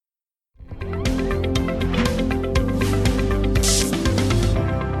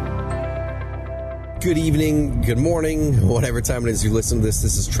Good evening, good morning, whatever time it is you listen to this.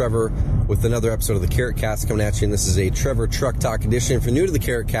 This is Trevor with another episode of the Carrot Cast coming at you, and this is a Trevor Truck Talk edition. If you're new to the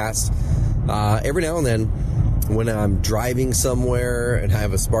Carrot Cast, every now and then when I'm driving somewhere and I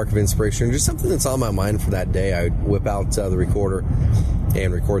have a spark of inspiration, just something that's on my mind for that day, I whip out the recorder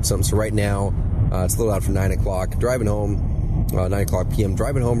and record something. So right now, it's a little out for 9 o'clock, driving home, 9 o'clock p.m.,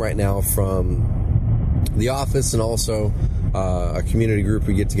 driving home right now from the office and also a community group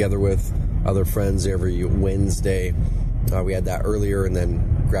we get together with other friends every Wednesday. We had that earlier and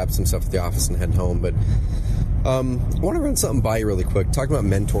then grabbed some stuff at the office and head home. But I want to run something by you really quick, talking about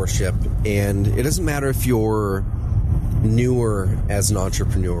mentorship. And it doesn't matter if you're newer as an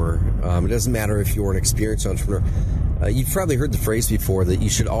entrepreneur. It doesn't matter if you're an experienced entrepreneur. You've probably heard the phrase before that you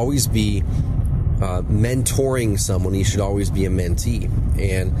should always be mentoring someone. You should always be a mentee.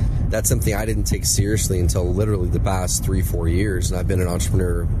 And that's something I didn't take seriously until literally the past 3-4 years. And I've been an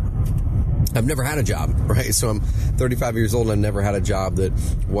entrepreneur. I've never had a job, right? So I'm 35 years old and I've never had a job that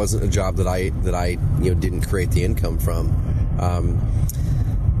wasn't a job that I didn't create the income from.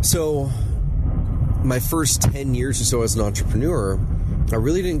 So my first 10 years or so as an entrepreneur, I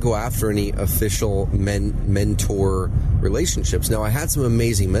really didn't go after any official mentor relationships. Now, I had some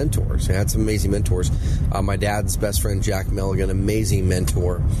amazing mentors. My dad's best friend, Jack Milligan, amazing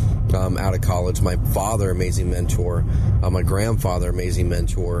mentor out of college. My father, amazing mentor. My grandfather, amazing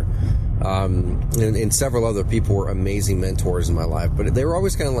mentor. And several other people were amazing mentors in my life. But they were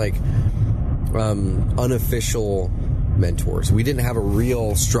always kind of like unofficial mentors. We didn't have a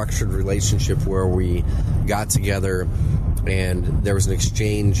real structured relationship where we got together and there was an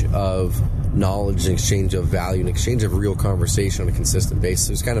exchange of knowledge, an exchange of value, an exchange of real conversation on a consistent basis.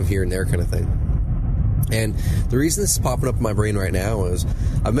 It was kind of here and there kind of thing. And the reason this is popping up in my brain right now is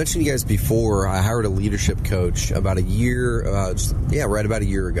I've mentioned to you guys before, I hired a leadership coach about a year, right about a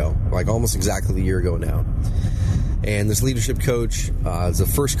year ago, like almost exactly a year ago now. And this leadership coach is the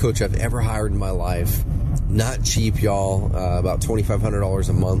first coach I've ever hired in my life. Not cheap, y'all, about $2,500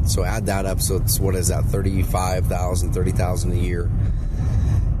 a month. So add that up. So it's, what is that, $35,000, $30,000 a year.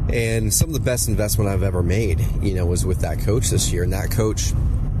 And some of the best investment I've ever made, was with that coach this year. And that coach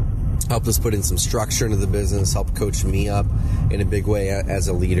helped us put in some structure into the business, helped coach me up in a big way as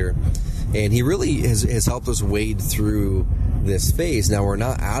a leader. And he really has helped us wade through this phase. Now, we're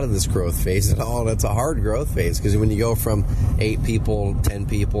not out of this growth phase at all. That's a hard growth phase because when you go from 8 people, 10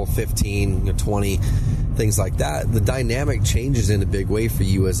 people, 15, 20, things like that, the dynamic changes in a big way for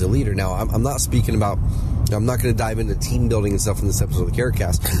you as a leader. Now, I'm not going to dive into team building and stuff in this episode of the Carrot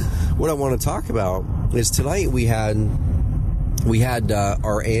Cast. What I want to talk about is tonight we had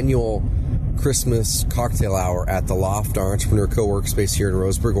our annual Christmas cocktail hour at the Loft, our entrepreneur co-work space here in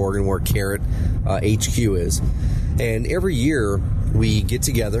Roseburg, Oregon, where Carrot HQ is. And every year we get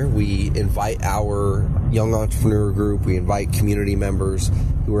together, we invite our young entrepreneur group, we invite community members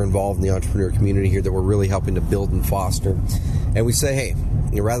who are involved in the entrepreneur community here that we're really helping to build and foster. And we say, hey,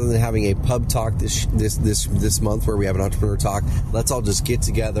 rather than having a pub talk this month where we have an entrepreneur talk, let's all just get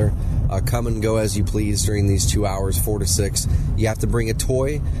together, come and go as you please during these 2 hours, 4 to 6. You have to bring a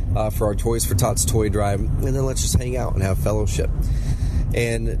toy for our Toys for Tots toy drive, and then let's just hang out and have fellowship.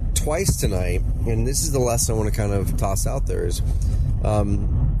 And twice tonight, and this is the lesson I want to kind of toss out there, is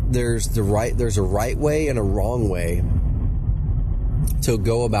there's a right way and a wrong way to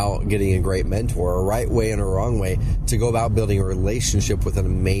go about getting a great mentor, a right way and a wrong way to go about building a relationship with an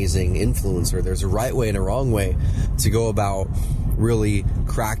amazing influencer. There's a right way and a wrong way to go about really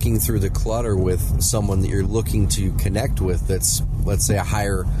cracking through the clutter with someone that you're looking to connect with that's, let's say, a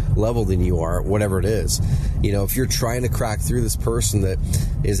higher level than you are, whatever it is. If you're trying to crack through this person that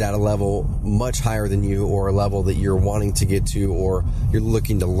is at a level much higher than you, or a level that you're wanting to get to, or you're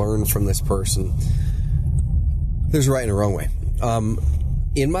looking to learn from this person, there's a right and a wrong way.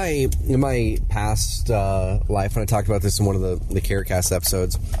 In my past life, and I talked about this in one of the Carrot Cast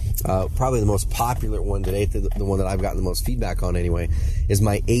episodes, probably the most popular one today, the one that I've gotten the most feedback on anyway, is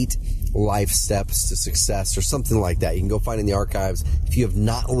my 8 life steps to success, or something like that. You can go find in the archives. If you have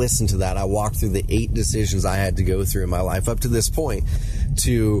not listened to that, I walked through the 8 decisions I had to go through in my life up to this point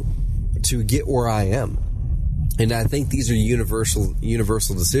to get where I am. And I think these are universal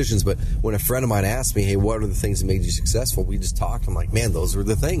decisions. But when a friend of mine asked me, hey, what are the things that made you successful? We just talked. I'm like, man, those were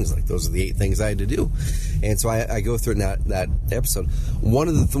the things. Like, those are the 8 things I had to do. And so I go through in that episode. One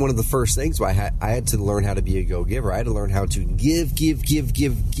of the first things I had to learn how to be a go-giver. I had to learn how to give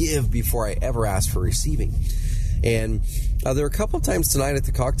before I ever asked for receiving. And there were a couple of times tonight at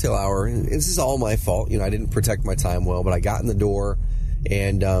the cocktail hour, and this is all my fault. I didn't protect my time well, but I got in the door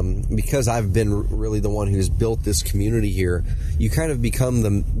And because I've been really the one who's built this community here, you kind of become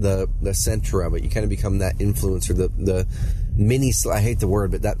the center of it. You kind of become that influencer, the mini, I hate the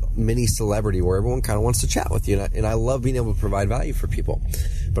word, but that mini celebrity where everyone kind of wants to chat with you. And I love being able to provide value for people.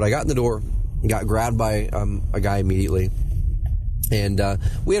 But I got in the door, got grabbed by a guy immediately. And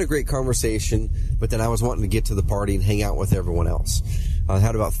we had a great conversation, but then I was wanting to get to the party and hang out with everyone else. I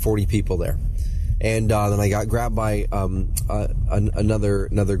had about 40 people there. And then I got grabbed by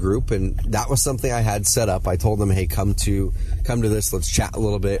another group, and that was something I had set up. I told them, hey, come to this, let's chat a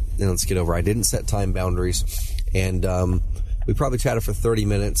little bit, and let's get over. I didn't set time boundaries, and we probably chatted for 30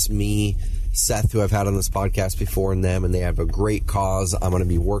 minutes, me, Seth, who I've had on this podcast before, and them, and they have a great cause. I'm going to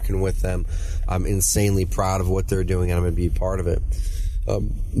be working with them. I'm insanely proud of what they're doing, and I'm going to be a part of it.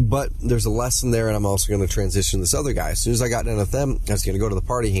 But there's a lesson there, and I'm also going to transition to this other guy. As soon as I got done with them, I was going to go to the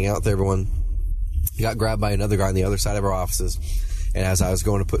party, hang out with everyone. Got grabbed by another guy on the other side of our offices, and as I was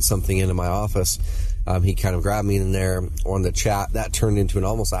going to put something into my office, he kind of grabbed me in there on the chat. That turned into an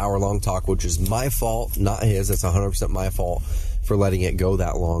almost hour-long talk, which is my fault, not his. That's 100% my fault for letting it go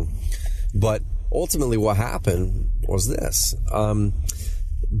that long. But ultimately what happened was this.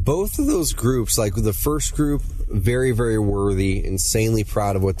 Both of those groups, like the first group, very, very worthy, insanely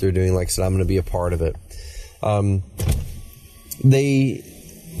proud of what they're doing. Like I said, I'm going to be a part of it.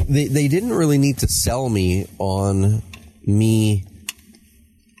 They didn't really need to sell me on me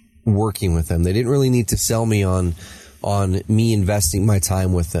working with them. They didn't really need to sell me on me investing my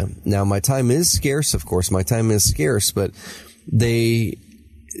time with them. Now, my time is scarce, of course. My time is scarce, but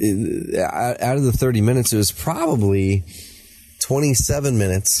out of the 30 minutes, it was probably 27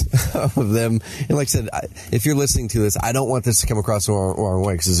 minutes of them. And like I said, if you're listening to this, I don't want this to come across the wrong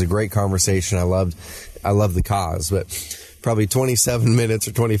way, because it's a great conversation. I love the cause, but probably 27 minutes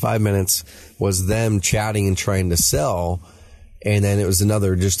or 25 minutes was them chatting and trying to sell. And then it was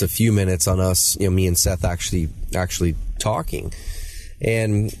another just a few minutes on us, me and Seth actually talking.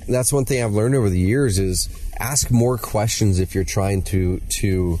 And that's one thing I've learned over the years is ask more questions if you're trying to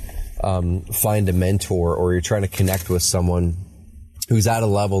find a mentor, or you're trying to connect with someone who's at a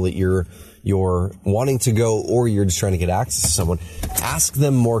level that you're wanting to go, or you're just trying to get access to someone. Ask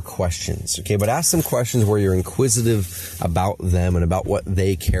them more questions, okay? But ask them questions where you're inquisitive about them and about what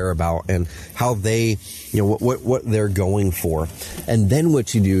they care about and how they, what they're going for. And then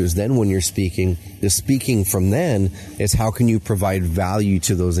what you do is then when you're speaking, the speaking from then is how can you provide value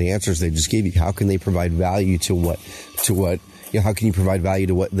to those answers they just gave you? How can they provide value to what, how can you provide value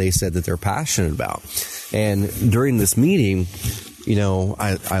to what they said that they're passionate about? And during this meeting,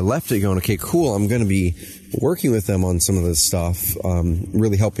 I left it going, okay, cool. I'm going to be working with them on some of this stuff,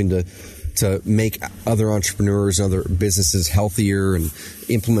 really helping to make other entrepreneurs, other businesses healthier and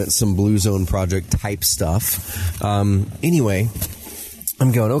implement some Blue Zone project type stuff. Anyway,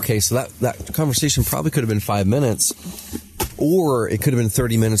 I'm going, okay, so that conversation probably could have been 5 minutes, or it could have been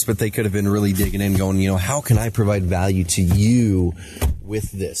 30 minutes, but they could have been really digging in going, how can I provide value to you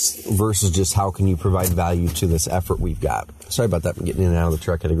with this versus just how can you provide value to this effort we've got. Sorry about that. I'm getting in and out of the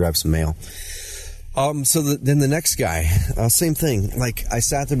truck. I had to grab some mail. Then the next guy, same thing. Like, I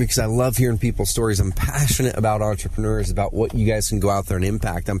sat there because I love hearing people's stories. I'm passionate about entrepreneurs, about what you guys can go out there and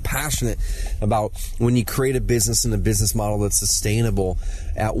impact. I'm passionate about when you create a business and a business model that's sustainable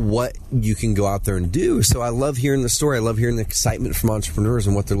at what you can go out there and do. So I love hearing the story. I love hearing the excitement from entrepreneurs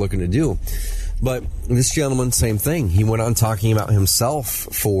and what they're looking to do. But this gentleman, same thing. He went on talking about himself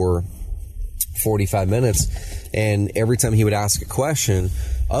for 45 minutes. And every time he would ask a question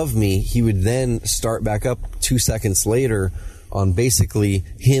of me, he would then start back up 2 seconds later on basically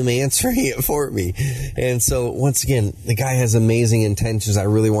him answering it for me. And so once again, the guy has amazing intentions. I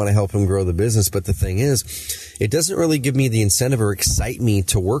really want to help him grow the business. But the thing is, it doesn't really give me the incentive or excite me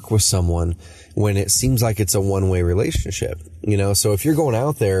to work with someone when it seems like it's a one-way relationship. So if you're going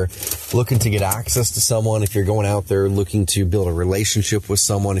out there looking to get access to someone, if you're going out there looking to build a relationship with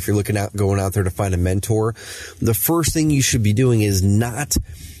someone, if you're going out there to find a mentor, the first thing you should be doing is not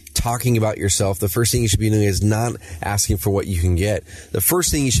talking about yourself. The first thing you should be doing is not asking for what you can get. The first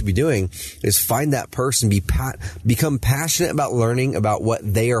thing you should be doing is find that person, become passionate about learning about what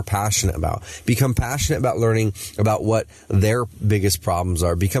they are passionate about. Become passionate about learning about what their biggest problems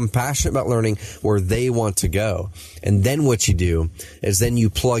are. Become passionate about learning where they want to go. And then what you do is then you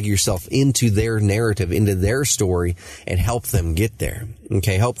plug yourself into their narrative, into their story, and help them get there.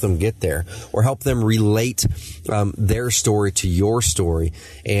 Okay, help them get there, or help them relate their story to your story,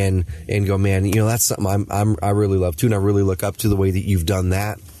 and go, man, that's something I really love too, and I really look up to the way that you've done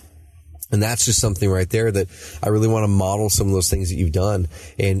that. And that's just something right there that I really want to model some of those things that you've done.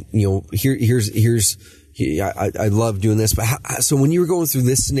 And here's I love doing this, but so when you were going through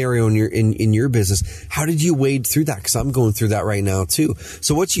this scenario in your business, how did you wade through that? Because I'm going through that right now too.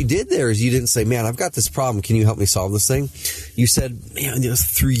 So what you did there is you didn't say, man, I've got this problem. Can you help me solve this thing? You said, man,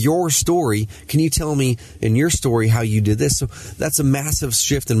 through your story, can you tell me in your story how you did this? So that's a massive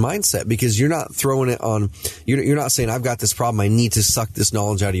shift in mindset, because you're not throwing it on, you're not saying, I've got this problem, I need to suck this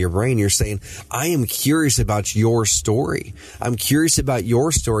knowledge out of your brain. You're saying, I am curious about your story. I'm curious about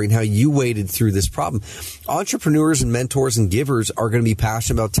your story and how you waded through this problem. Entrepreneurs and mentors and givers are going to be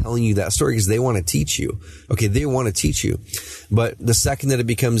passionate about telling you that story because they want to teach you. Okay, they want to teach you. But the second that it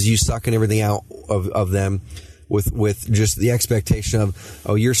becomes you sucking everything out of them with just the expectation of,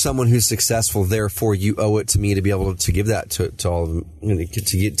 oh, you're someone who's successful, therefore you owe it to me to be able to give that to all of them,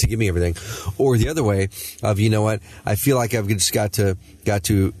 to give me everything. Or the other way of, you know what, I feel like I've just got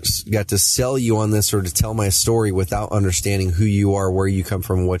to sell you on this, or to tell my story without understanding who you are, where you come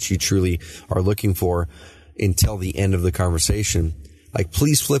from, what you truly are looking for until the end of the conversation. Like,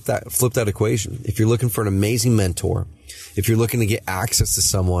 please flip that equation. If you're looking for an amazing mentor, if you're looking to get access to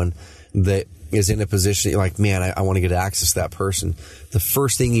someone that is in a position, you're like, man, I want to get access to that person. The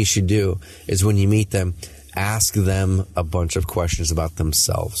first thing you should do is when you meet them, ask them a bunch of questions about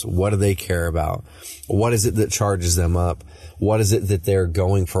themselves. What do they care about? What is it that charges them up? What is it that they're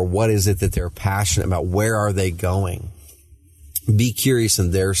going for? What is it that they're passionate about? Where are they going? Be curious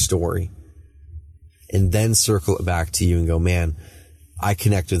in their story, and then circle it back to you and go, man, I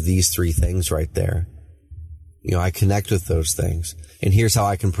connect with these three things right there. You know, I connect with those things. And here's how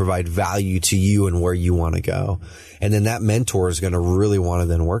I can provide value to you and where you want to go. And then that mentor is going to really want to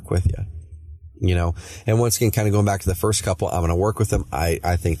then work with you. You know, and once again, kind of going back to the first couple, I'm going to work with them.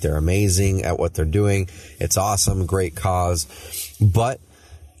 I think they're amazing at what they're doing. It's awesome. Great cause. But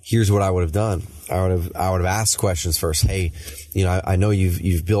here's what I would have done. I would have asked questions first. Hey, you know, I know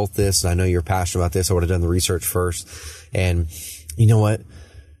you've built this, and I know you're passionate about this. I would have done the research first. And you know what?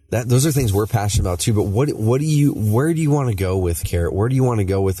 Those are things we're passionate about too, but where do you want to go with Carrot? Where do you want to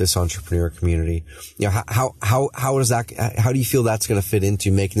go with this entrepreneur community? You know, how do you feel that's going to fit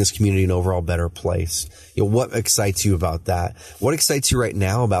into making this community an overall better place? You know, what excites you about that? What excites you right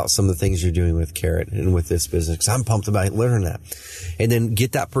now about some of the things you're doing with Carrot and with this business? Cause I'm pumped about learning that. And then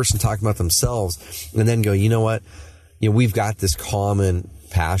get that person talking about themselves, and then go, you know what? You know, we've got this common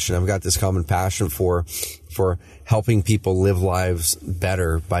passion. I've got this common passion for helping people live lives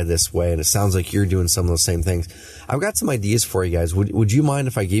better by this way. And it sounds like you're doing some of those same things. I've got some ideas for you guys. Would you mind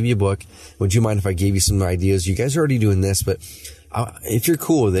if I gave you a book? Would you mind if I gave you some ideas? You guys are already doing this, but if you're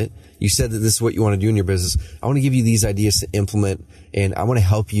cool with it, you said that this is what you want to do in your business. I want to give you these ideas to implement, and I want to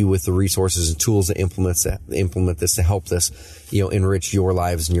help you with the resources and tools to implement this to help this, you know, enrich your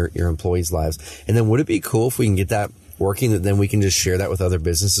lives and your employees' lives. And then would it be cool if we can get that working, that then we can just share that with other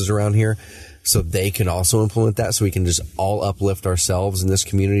businesses around here, so they can also implement that, so we can just all uplift ourselves in this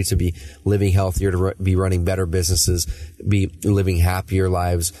community to be living healthier, to be running better businesses, be living happier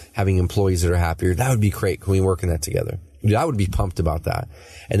lives, having employees that are happier. That would be great. Can we work on that together? Dude, I would be pumped about that.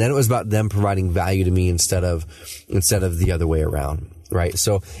 And then it was about them providing value to me instead of the other way around, right?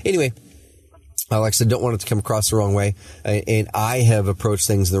 So anyway, like I said, don't want it to come across the wrong way. And I have approached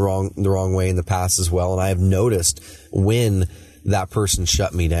things the wrong way in the past as well. And I have noticed when that person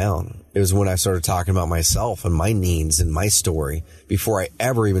shut me down. It was when I started talking about myself and my needs and my story before I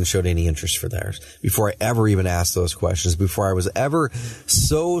ever even showed any interest for theirs, before I ever even asked those questions, before I was ever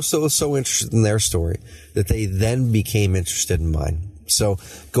so interested in their story, that they then became interested in mine. So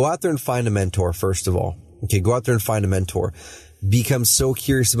go out there and find a mentor, first of all. Okay, go out there and find a mentor. Become so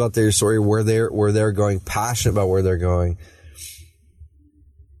curious about their story, where they're going, passionate about where they're going,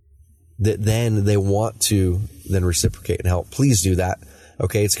 that then they want to then reciprocate and help. Please do that.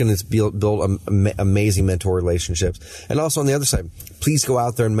 Okay, it's going to build amazing mentor relationships. And also on the other side, please go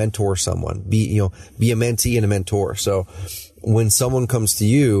out there and mentor someone. Be a mentee and a mentor. So when someone comes to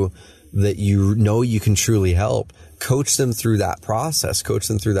you that you know you can truly help, coach them through that process.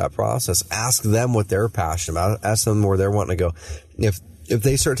 Ask them what they're passionate about. Ask them where they're wanting to go. If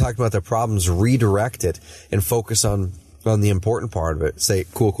they start talking about their problems, redirect it and focus on the important part of it. Say,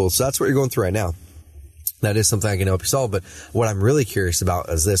 cool. So that's what you're going through right now. That is something I can help you solve. But what I'm really curious about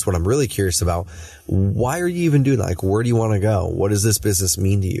is this. What I'm really curious about, why are you even doing that? Like, where do you want to go? What does this business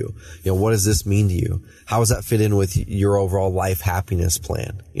mean to you? You know, what does this mean to you? How does that fit in with your overall life happiness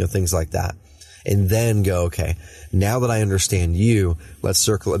plan? You know, things like that. And then go, okay, now that I understand you, let's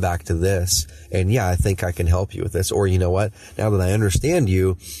circle it back to this. And yeah, I think I can help you with this. Or you know what? Now that I understand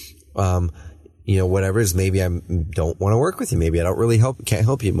you, you know, whatever it is, maybe I don't want to work with you. Maybe I don't really can't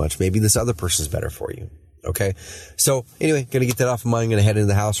help you much. Maybe this other person's better for you. Okay. So anyway, going to get that off of mine. I'm going to head into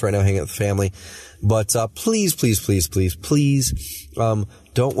the house right now, hang out with the family. But please,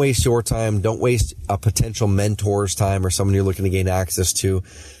 don't waste your time. Don't waste a potential mentor's time or someone you're looking to gain access to.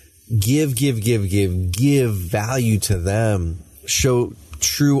 Give value to them. Show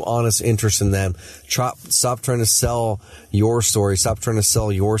true, honest interest in them. Stop trying to sell your story. Stop trying to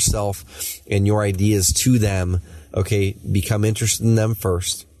sell yourself and your ideas to them. Okay. Become interested in them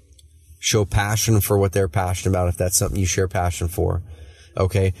first. Show passion for what they're passionate about if that's something you share passion for.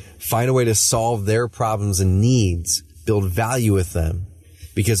 Okay. Find a way to solve their problems and needs. Build value with them.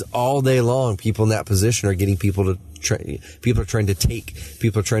 Because all day long, people in that position are getting people are trying to take,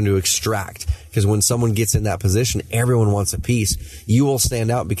 people are trying to extract. Because when someone gets in that position, everyone wants a piece. You will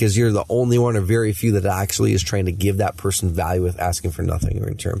stand out because you're the only one or very few that actually is trying to give that person value with asking for nothing in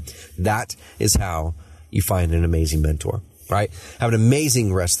return. That is how you find an amazing mentor. Right? Have an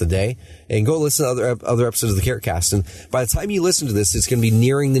amazing rest of the day and go listen to other episodes of the Carrot Cast. And by the time you listen to this, it's going to be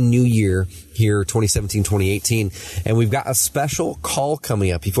nearing the new year here, 2017, 2018. And we've got a special call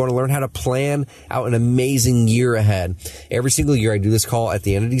coming up. If you want to learn how to plan out an amazing year ahead, every single year I do this call at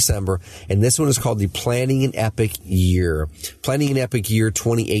the end of December. And this one is called the Planning an Epic Year. Planning an Epic Year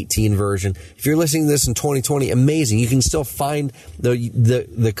 2018 version. If you're listening to this in 2020, amazing. You can still find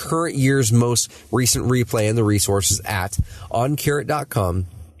the current year's most recent replay and the resources at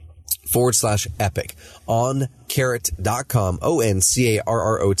oncarrot.com/epic. oncarrot.com,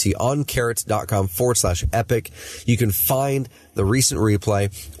 ONCARROT, oncarrot.com/epic. You can find the recent replay,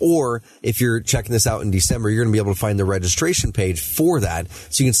 or if you're checking this out in December, you're going to be able to find the registration page for that.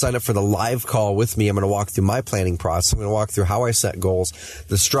 So you can sign up for the live call with me. I'm going to walk through my planning process. I'm going to walk through how I set goals,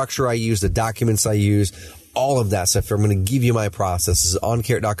 the structure I use, the documents I use, all of that stuff. I'm going to give you my process. This is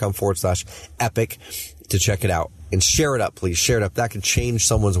oncarrot.com/epic to check it out. And share it up, please. Share it up. That could change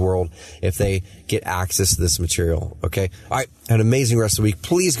someone's world if they get access to this material. Okay. All right. Have an amazing rest of the week.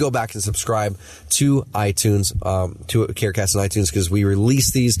 Please go back and subscribe to iTunes, to CarrotCast on iTunes, because we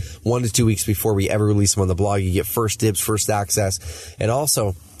release these 1 to 2 weeks before we ever release them on the blog. You get first dibs, first access. And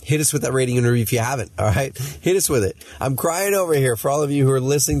also, hit us with that rating and review if you haven't. All right. Hit us with it. I'm crying over here for all of you who are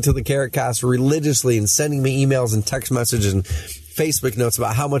listening to the Carrot Cast religiously and sending me emails and text messages and Facebook notes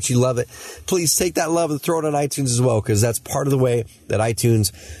about how much you love it. Please take that love and throw it on iTunes as well, because that's part of the way that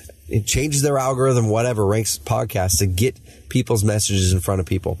iTunes, it changes their algorithm, whatever, ranks podcasts to get people's messages in front of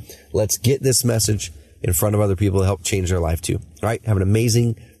people. Let's get this message in front of other people to help change their life too. All right. Have an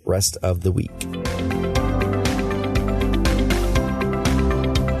amazing rest of the week.